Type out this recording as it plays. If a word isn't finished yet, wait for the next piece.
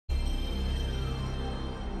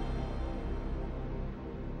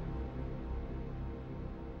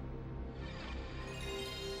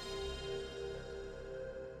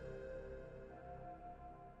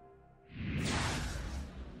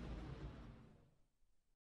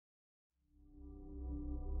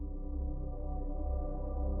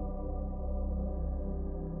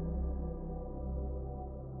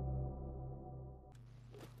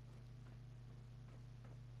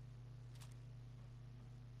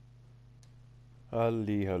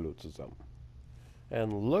Hallihallo zusammen.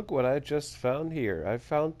 And look what I just found here. I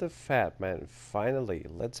found the Fat Man, finally.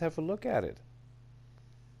 Let's have a look at it.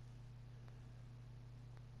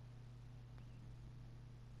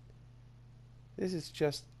 This is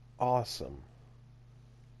just awesome.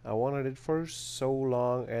 I wanted it for so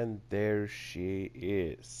long, and there she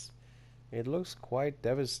is. It looks quite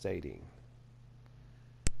devastating.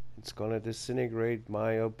 It's gonna disintegrate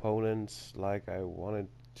my opponents like I wanted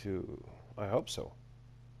to. I hope so.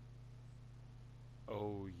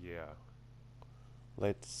 Oh yeah,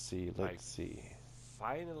 Let's see, I let's see.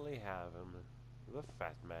 finally have him, the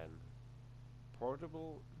Fat Man.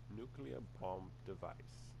 Portable nuclear bomb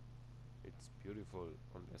device. It's beautiful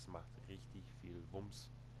und es macht richtig viel Wumms.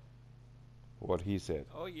 What he said.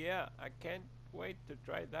 Oh yeah, I can't wait to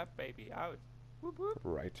try that baby out. Whoop whoop.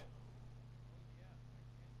 Right.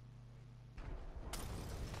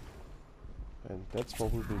 And that's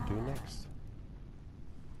what we will do next.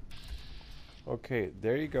 Okay,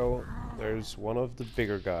 there you go. There's one of the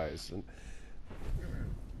bigger guys. And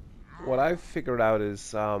what I've figured out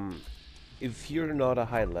is if you're not a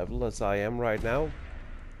high level as I am right now,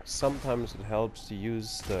 sometimes it helps to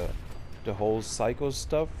use the whole psycho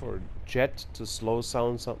stuff or jet to slow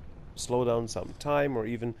down some time, or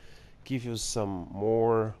even give you some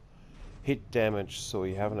more hit damage so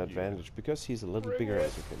you have an Yeah. advantage, because he's a little Bring bigger, it.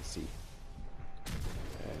 as you can see.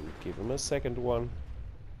 And give him a second one.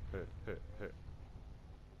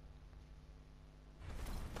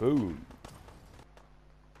 Boom.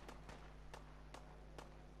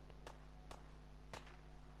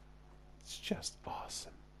 It's just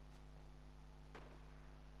awesome.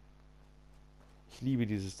 Ich liebe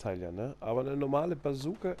dieses Teil ja, ne? Aber eine normale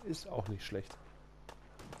Bazooka ist auch nicht schlecht.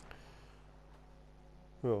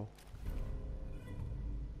 Ja.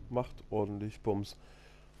 Macht ordentlich Bums.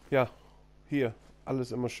 Ja, hier.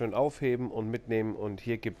 Alles immer schön aufheben und mitnehmen. Und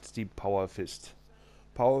hier gibt's die Power Fist.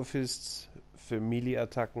 Power Fists für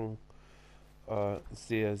Melee-Attacken.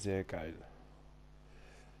 Sehr, sehr geil.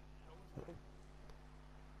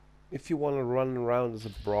 If you want to run around as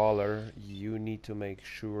a brawler, you need to make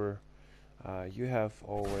sure you have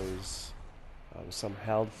always some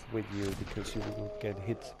health with you, because you will get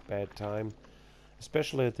hit bad time.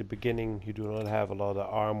 Especially at the beginning, you do not have a lot of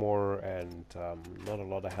armor and not a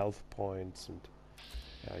lot of health points, and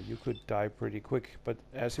you could die pretty quick. But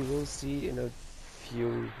as you will see in a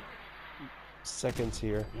few seconds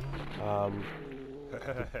here,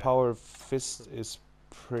 the power fist is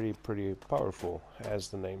pretty powerful, as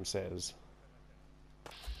the name says.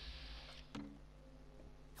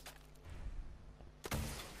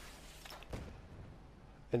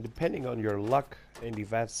 And depending on your luck in the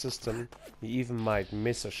VAT system, you even might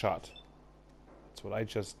miss a shot. That's what I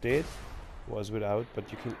just did, was without, but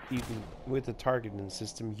you can even, with the targeting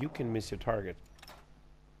system, you can miss your target.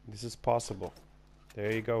 This is possible.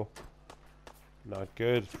 There you go. Not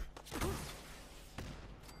good.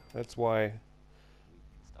 That's why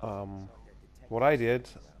what I did,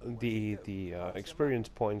 the experience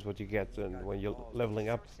points what you get and when you're leveling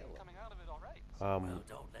up,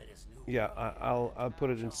 yeah, I'll put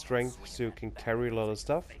it in strength so you can carry a lot of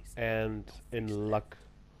stuff, and in luck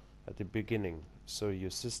at the beginning, so your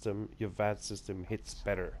VAT system hits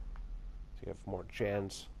better, so you have more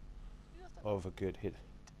chance of a good hit.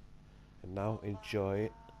 And now enjoy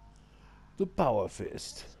the Power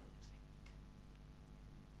Fist.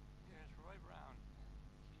 Here's Roy Brown.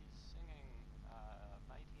 He's singing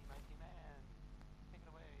Mighty Mighty Man. Take it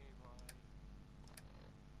away, Roy.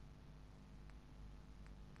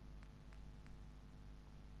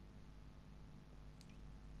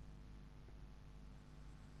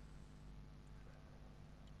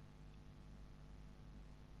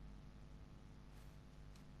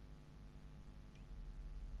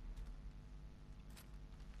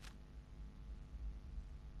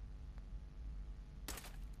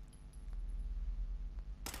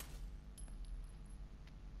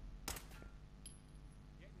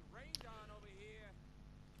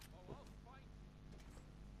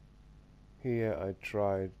 Here I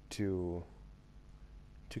tried to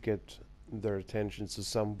get their attention, so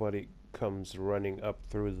somebody comes running up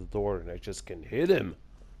through the door and I just can hit him,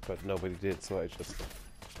 but nobody did, so I just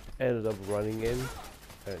ended up running in,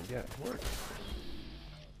 and yeah, it worked.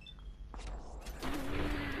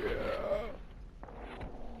 Yeah.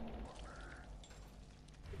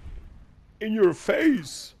 In your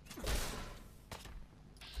face!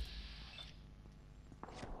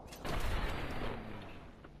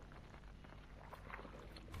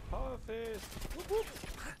 Power fist. Whoop whoop.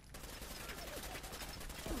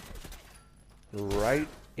 Right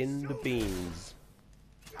in the beans.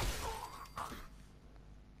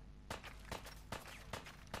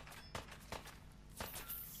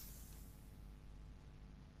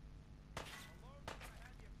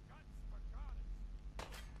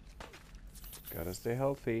 Gotta stay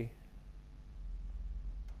healthy.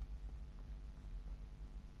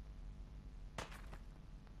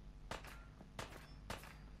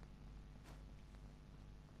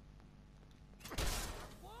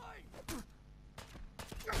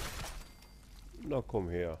 Na komm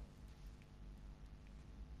her.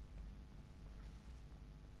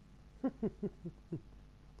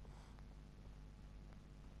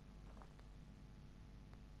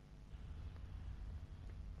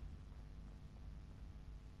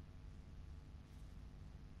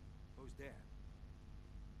 Who's there?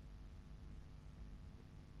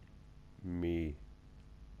 Me.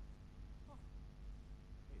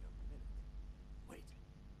 Wait a minute. Wait.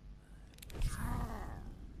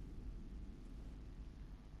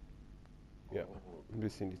 Ja, ein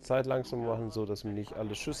bisschen die Zeit langsam machen, so dass mir nicht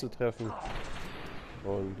alle Schüsse treffen.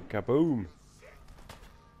 Und kaboom!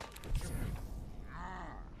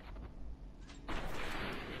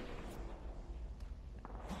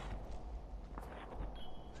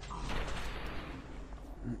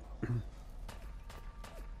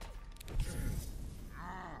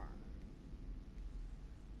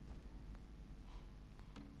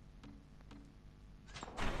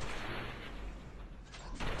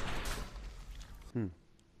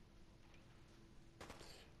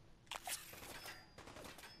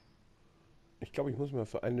 Ich glaube, ich muss mal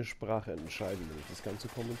für eine Sprache entscheiden, wenn ich das Ganze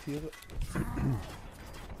kommentiere.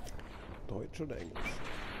 Deutsch oder Englisch?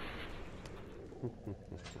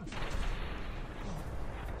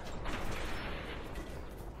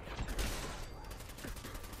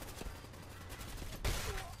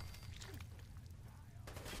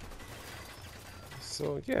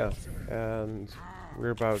 So yeah, and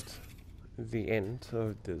we're about the end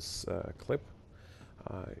of this clip.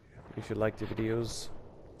 If you like the videos,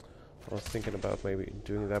 I was thinking about maybe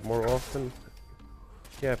doing that more often.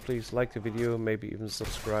 Yeah, please like the video, maybe even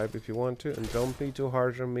subscribe if you want to, and don't be too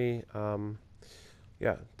harsh on me.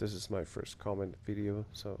 Yeah, this is my first comment video,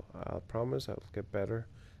 so I promise I'll get better,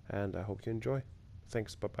 and I hope you enjoy.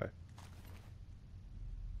 Thanks, bye-bye.